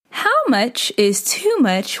much is too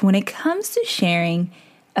much when it comes to sharing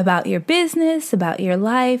about your business, about your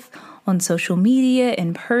life on social media,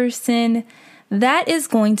 in person? That is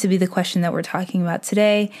going to be the question that we're talking about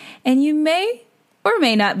today. And you may or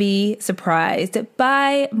may not be surprised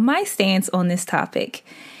by my stance on this topic.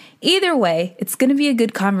 Either way, it's going to be a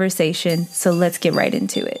good conversation, so let's get right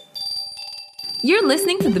into it. You're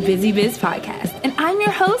listening to the Busy Biz Podcast, and I'm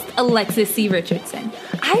your host, Alexis C. Richardson.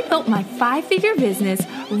 I built my 5-figure business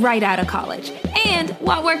right out of college and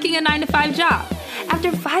while working a 9-to-5 job.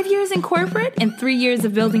 After 5 years in corporate and 3 years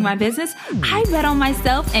of building my business, I bet on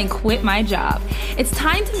myself and quit my job. It's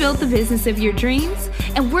time to build the business of your dreams,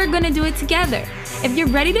 and we're going to do it together. If you're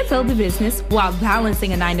ready to build a business while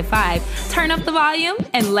balancing a 9-to-5, turn up the volume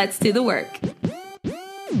and let's do the work.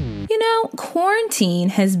 Quarantine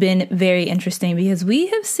has been very interesting because we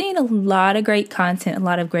have seen a lot of great content, a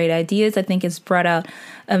lot of great ideas. I think it's brought out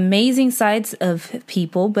amazing sides of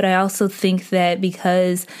people, but I also think that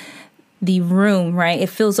because the room, right, it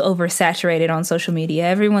feels oversaturated on social media.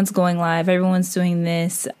 Everyone's going live. Everyone's doing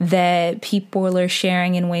this, that people are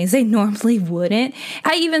sharing in ways they normally wouldn't.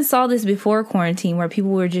 I even saw this before quarantine where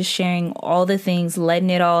people were just sharing all the things, letting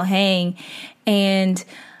it all hang. And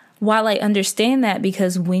while I understand that,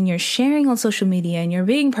 because when you're sharing on social media and you're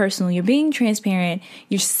being personal, you're being transparent,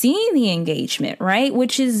 you're seeing the engagement, right?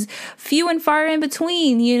 Which is few and far in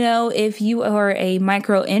between. If you are a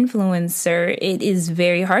micro influencer, it is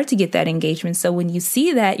very hard to get that engagement. So when you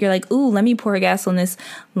see that, you're like, ooh, let me pour gas on this.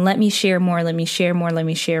 Let me share more. Let me share more. Let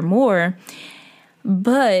me share more.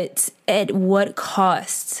 But at what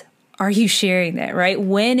cost are you sharing that, right?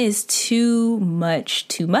 When is too much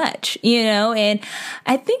too much, And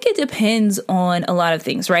I think it depends on a lot of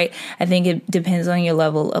things, right? I think it depends on your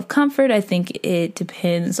level of comfort. I think it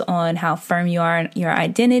depends on how firm you are in your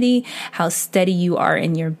identity, how steady you are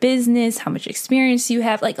in your business, how much experience you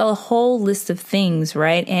have, like a whole list of things,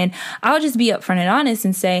 right? And I'll just be upfront and honest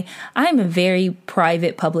and say, I'm a very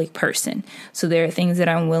private public person. So there are things that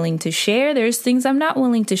I'm willing to share. There's things I'm not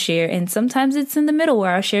willing to share. And sometimes it's in the middle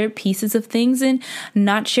where I'll share pieces of things and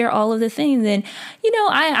not share all of the things. And,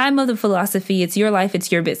 I'm of the philosophy, it's your life,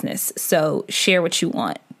 it's your business. So share what you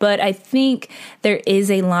want. But I think there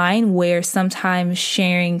is a line where sometimes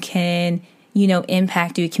sharing can,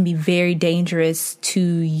 impact you. It can be very dangerous to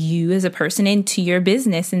you as a person and to your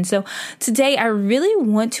business. And so today I really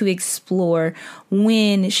want to explore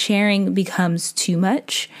when sharing becomes too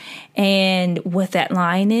much and what that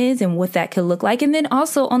line is and what that could look like. And then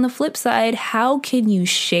also on the flip side, how can you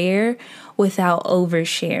share without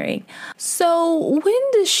oversharing? So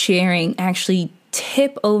when does sharing actually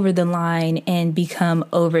tip over the line and become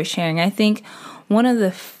oversharing? I think one of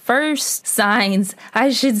the first signs, I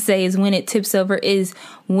should say, is when it tips over is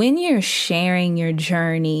when you're sharing your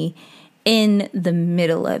journey in the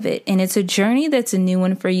middle of it. And it's a journey that's a new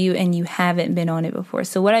one for you and you haven't been on it before.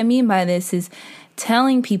 So what I mean by this is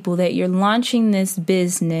telling people that you're launching this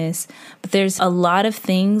business, but there's a lot of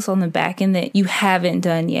things on the back end that you haven't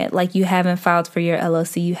done yet. Like you haven't filed for your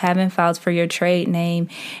LLC, you haven't filed for your trade name,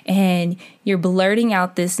 and you're blurting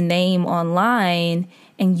out this name online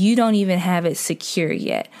and you don't even have it secure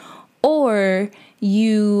yet. Or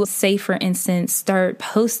you say, for instance, start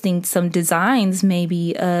posting some designs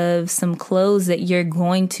maybe of some clothes that you're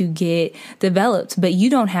going to get developed, but you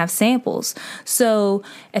don't have samples. So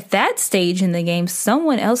at that stage in the game,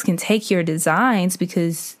 someone else can take your designs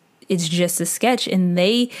because it's just a sketch, and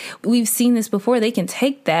we've seen this before. They can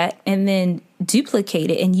take that and then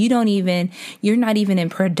duplicate it, and you're not even in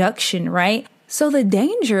production, right? So the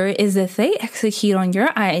danger is that they execute on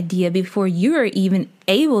your idea before you are even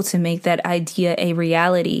able to make that idea a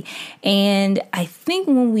reality. And I think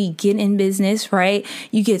when we get in business, right,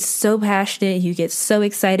 you get so passionate, you get so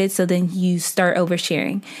excited, so then you start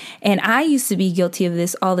oversharing. And I used to be guilty of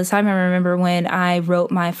this all the time. I remember when I wrote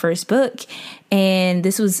my first book, and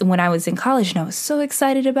this was when I was in college, and I was so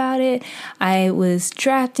excited about it. I was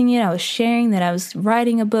drafting it, I was sharing that I was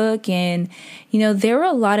writing a book, and there were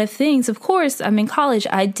a lot of things. Of course, I'm in college.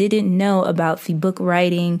 I didn't know about the book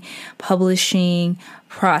writing, publishing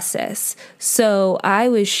process. So I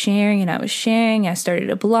was sharing. I started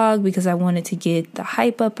a blog because I wanted to get the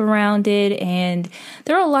hype up around it. And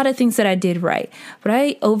there are a lot of things that I did right, but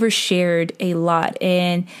I overshared a lot.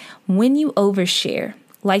 And when you overshare,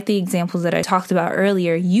 like the examples that I talked about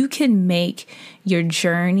earlier, you can make your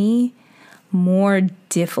journey more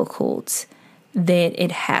difficult than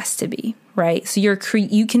it has to be, right? So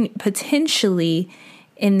you can potentially,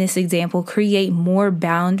 in this example, create more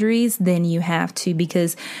boundaries than you have to,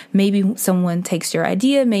 because maybe someone takes your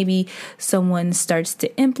idea, maybe someone starts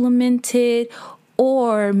to implement it,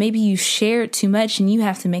 Or maybe you share too much and you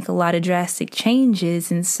have to make a lot of drastic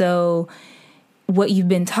changes. And so what you've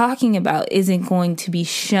been talking about isn't going to be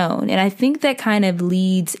shown. And I think that kind of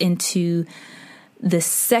leads into the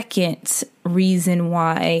second reason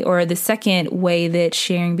why, or the second way that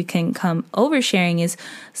sharing can come oversharing, is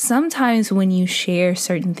sometimes when you share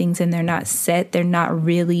certain things and they're not set, they're not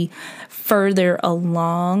really further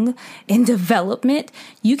along in development,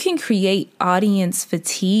 you can create audience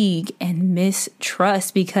fatigue and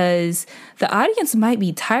mistrust, because the audience might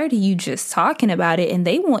be tired of you just talking about it and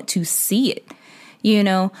they want to see it.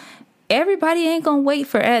 Everybody ain't gonna wait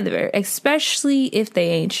forever, especially if they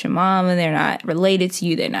ain't your mom and they're not related to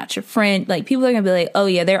you, they're not your friend. Like, people are gonna be like, oh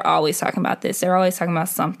yeah, they're always talking about this, they're always talking about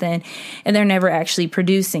something, and they're never actually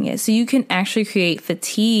producing it. So you can actually create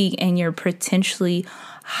fatigue in your potentially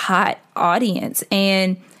hot audience,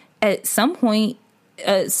 and at some point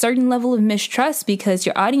a certain level of mistrust, because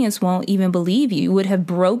your audience won't even believe you. You would have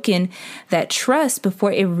broken that trust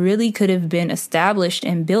before it really could have been established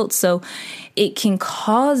and built. So it can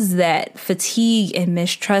cause that fatigue and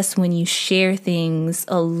mistrust when you share things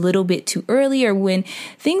a little bit too early, or when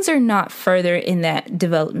things are not further in that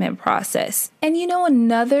development process. And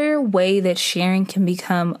another way that sharing can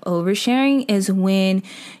become oversharing is when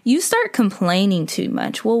you start complaining too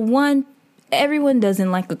much. Well, one, everyone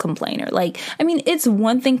doesn't like a complainer. It's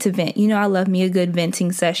one thing to vent. I love me a good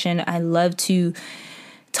venting session. I love to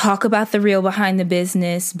talk about the real behind the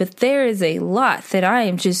business, but there is a lot that I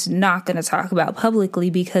am just not going to talk about publicly,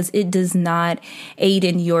 because it does not aid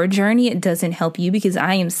in your journey. It doesn't help you, because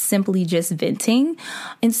I am simply just venting.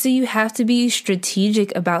 And so you have to be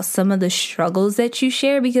strategic about some of the struggles that you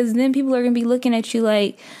share, because then people are going to be looking at you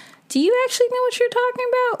like, do you actually know what you're talking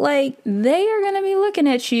about? They are going to be looking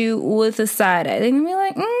at you with a side eye. They're going to be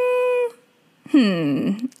like,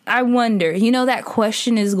 I wonder. That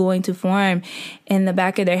question is going to form in the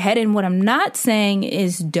back of their head. And what I'm not saying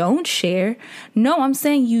is don't share. No, I'm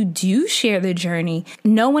saying you do share the journey.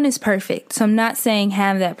 No one is perfect. So I'm not saying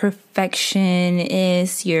have that perfection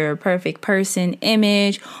is your perfect person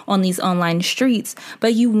image on these online streets.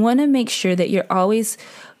 But you want to make sure that you're always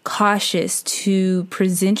cautious to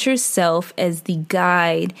present yourself as the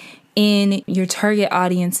guide in your target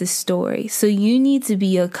audience's story. So you need to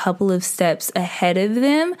be a couple of steps ahead of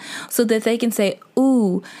them so that they can say,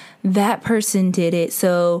 ooh, that person did it,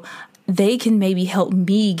 so they can maybe help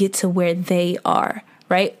me get to where they are,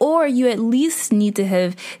 right? Or you at least need to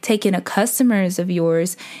have taken a customers of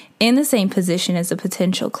yours in the same position as a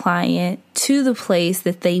potential client to the place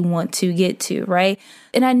that they want to get to, right?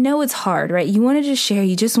 And I know it's hard, right? You want to just share.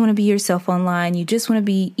 You just want to be yourself online. You just want to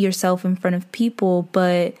be yourself in front of people,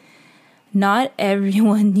 but not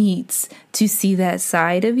everyone needs to see that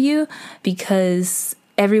side of you, because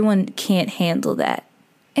everyone can't handle that.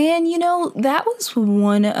 And, that was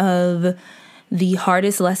one of the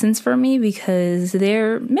hardest lessons for me, because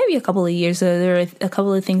maybe a couple of years ago, there were a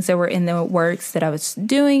couple of things that were in the works that I was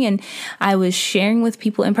doing, and I was sharing with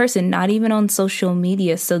people in person, not even on social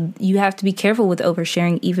media. So you have to be careful with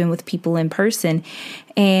oversharing, even with people in person.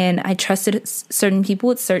 And I trusted certain people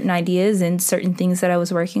with certain ideas and certain things that I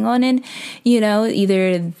was working on. And,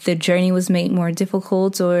 either the journey was made more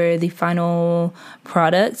difficult, or the final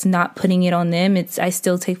product, not putting it on them. I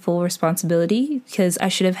still take full responsibility, because I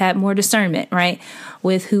should have had more discernment, right,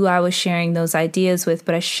 with who I was sharing those ideas with.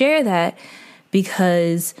 But I share that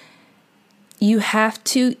because you have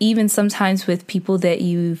to, even sometimes with people that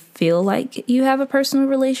you feel like you have a personal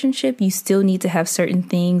relationship, you still need to have certain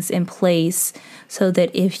things in place so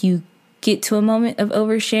that if you get to a moment of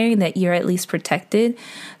oversharing, that you're at least protected.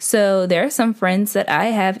 So there are some friends that I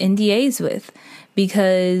have NDAs with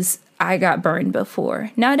because I got burned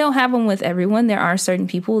before. Now, I don't have them with everyone. There are certain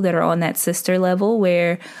people that are on that sister level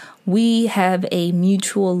where we have a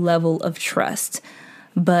mutual level of trust,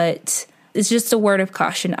 but it's just a word of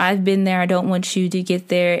caution. I've been there. I don't want you to get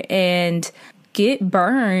there and get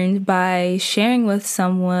burned by sharing with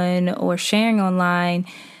someone or sharing online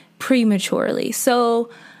prematurely. So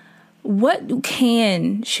what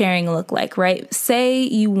can sharing look like, right? Say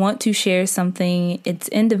you want to share something, it's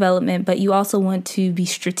in development, but you also want to be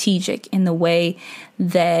strategic in the way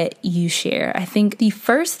that you share. I think the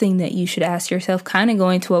first thing that you should ask yourself, kind of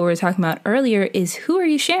going to what we were talking about earlier, is who are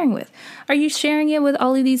you sharing with? Are you sharing it with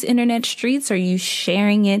all of these internet streets? Are you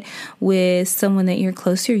sharing it with someone that you're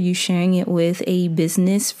close to? Are you sharing it with a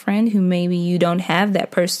business friend who maybe you don't have that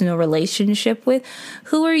personal relationship with?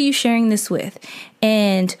 Who are you sharing this with?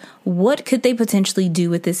 And what could they potentially do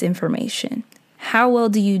with this information? How well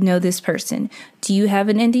do you know this person? Do you have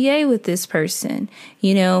an NDA with this person?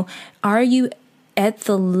 Are you at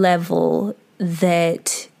the level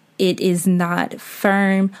that it is not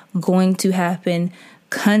firm, going to happen,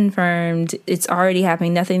 confirmed, it's already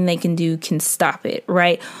happening, nothing they can do can stop it,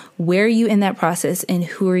 right? Where are you in that process and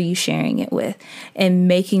who are you sharing it with? And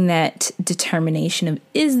making that determination of,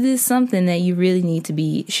 is this something that you really need to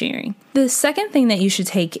be sharing? The second thing that you should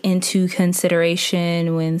take into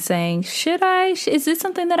consideration when saying, is this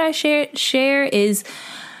something that I share is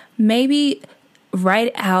maybe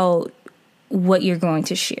write out what you're going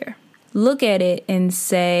to share. Look at it and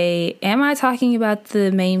say, am I talking about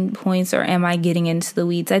the main points or am I getting into the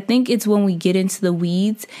weeds? I think it's when we get into the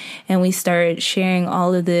weeds and we start sharing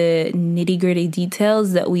all of the nitty-gritty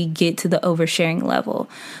details that we get to the oversharing level.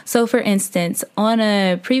 So for instance, on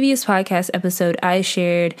a previous podcast episode, I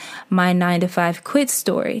shared my 9-to-5 quit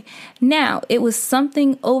story. Now, it was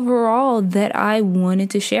something overall that I wanted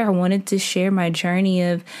to share. I wanted to share my journey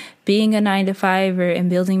of being a 9-to-5er and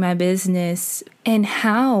building my business and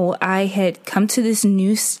how I had come to this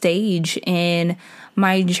new stage in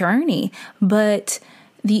my journey. But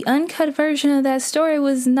the uncut version of that story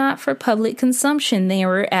was not for public consumption. There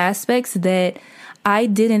were aspects that I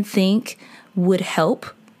didn't think would help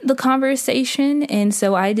the conversation. And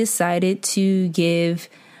so I decided to give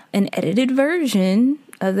an edited version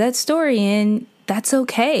of that story, and that's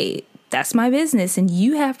okay. That's my business, and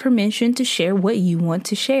you have permission to share what you want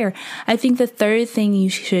to share. I think the third thing you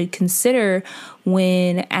should consider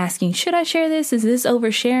when asking, should I share this? Is this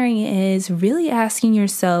oversharing? Is really asking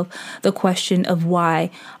yourself the question of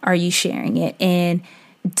why are you sharing it? And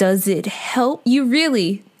does it help you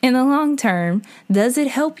really in the long term? Does it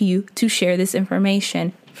help you to share this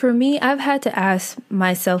information? For me, I've had to ask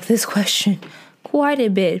myself this question quite a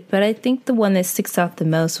bit, but I think the one that sticks out the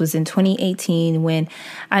most was in 2018 when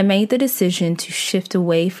I made the decision to shift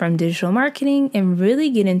away from digital marketing and really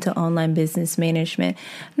get into online business management.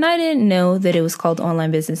 And I didn't know that it was called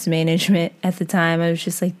online business management at the time. I was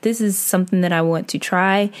just like, this is something that I want to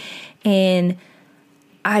try. And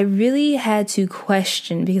I really had to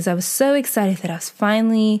question because I was so excited that I was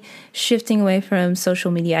finally shifting away from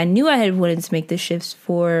social media. I knew I had wanted to make the shifts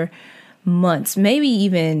for months, maybe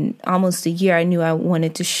even almost a year. I knew I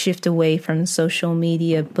wanted to shift away from social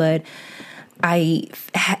media, but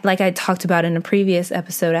like I talked about in a previous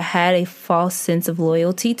episode, I had a false sense of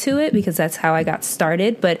loyalty to it because that's how I got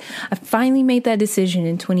started. But I finally made that decision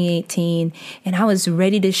in 2018 and I was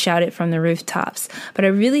ready to shout it from the rooftops. But I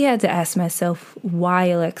really had to ask myself, why,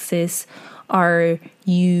 Alexis, are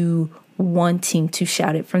you wanting to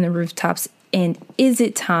shout it from the rooftops? And is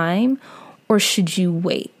it time or should you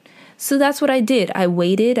wait? So that's what I did. I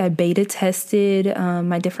waited, I beta tested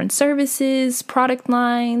my different services, product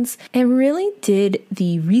lines, and really did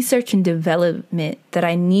the research and development that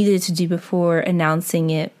I needed to do before announcing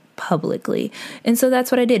it publicly. And so that's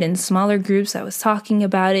what I did. In smaller groups, I was talking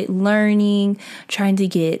about it, learning, trying to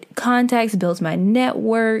get contacts, build my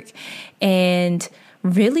network, and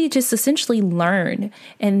really just essentially learn.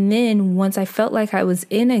 And then once I felt like I was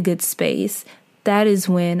in a good space, that is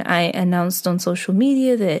when I announced on social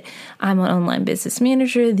media that I'm an online business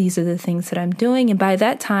manager. These are the things that I'm doing. And by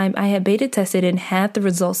that time, I had beta tested and had the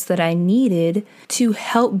results that I needed to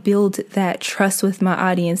help build that trust with my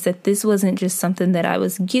audience, that this wasn't just something that I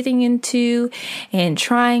was getting into and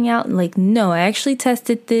trying out. Like, no, I actually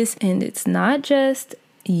tested this and it's not just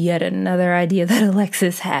yet another idea that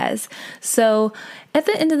Alexis has. So at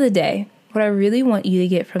the end of the day, what I really want you to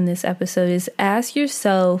get from this episode is ask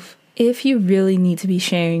yourself, if you really need to be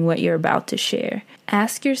sharing what you're about to share,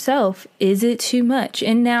 ask yourself, is it too much?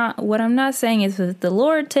 And now what I'm not saying is if the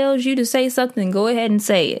Lord tells you to say something, go ahead and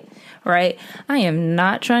say it, right? I am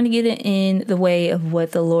not trying to get it in the way of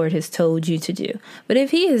what the Lord has told you to do. But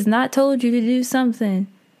if He has not told you to do something,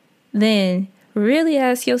 then really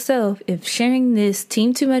ask yourself if sharing this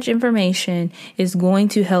too much information is going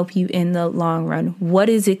to help you in the long run. What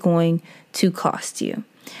is it going to cost you?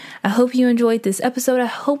 I hope you enjoyed this episode. I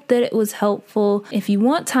hope that it was helpful. If you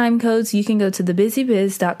want time codes, you can go to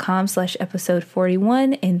thebusybiz.com/episode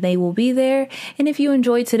 41 and they will be there. And if you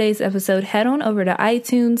enjoyed today's episode, head on over to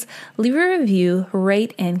iTunes, leave a review,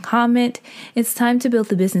 rate, and comment. It's time to build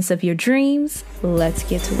the business of your dreams. Let's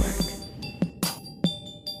get to work.